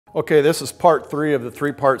Okay, this is part 3 of the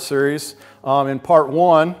 3-part series. In part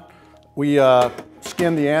 1, we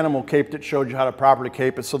skinned the animal, caped it, showed you how to properly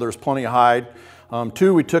cape it so there's plenty of hide.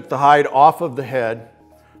 2, we took the hide off of the head.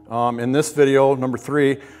 In this video, number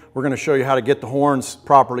 3, we're going to show you how to get the horns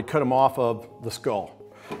properly, cut them off of the skull.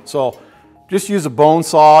 So just use a bone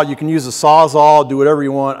saw. You can use a sawzall, do whatever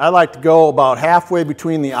you want. I like to go about halfway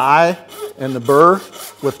between the eye and the burr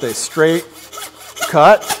with a straight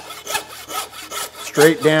cut,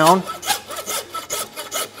 straight down.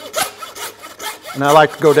 And I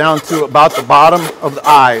like to go down to about the bottom of the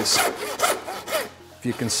eyes, if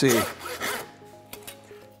you can see.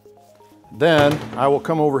 Then I will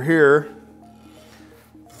come over here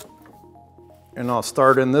and I'll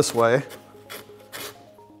start in this way.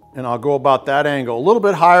 And I'll go about that angle, a little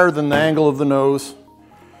bit higher than the angle of the nose.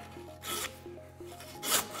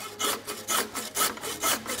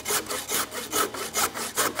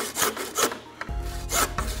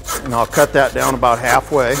 And I'll cut that down about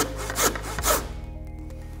halfway.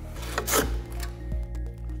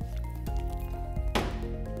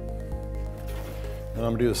 And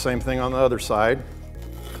I'm going to do the same thing on the other side.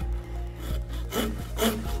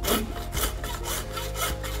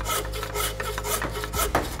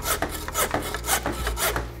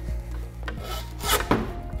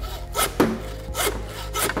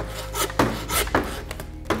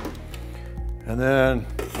 And then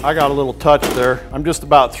I got a little touch there. I'm just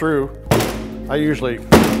about through. I usually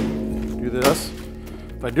do this.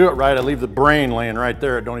 If I do it right, I leave the brain laying right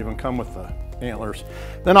there. It don't even come with the antlers.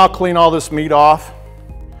 Then I'll clean all this meat off,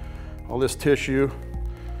 all this tissue.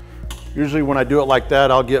 Usually when I do it like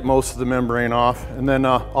that, I'll get most of the membrane off. And then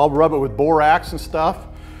I'll rub it with borax and stuff.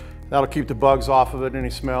 That'll keep the bugs off of it, any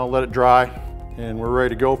smell, let it dry, and we're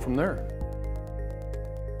ready to go from there.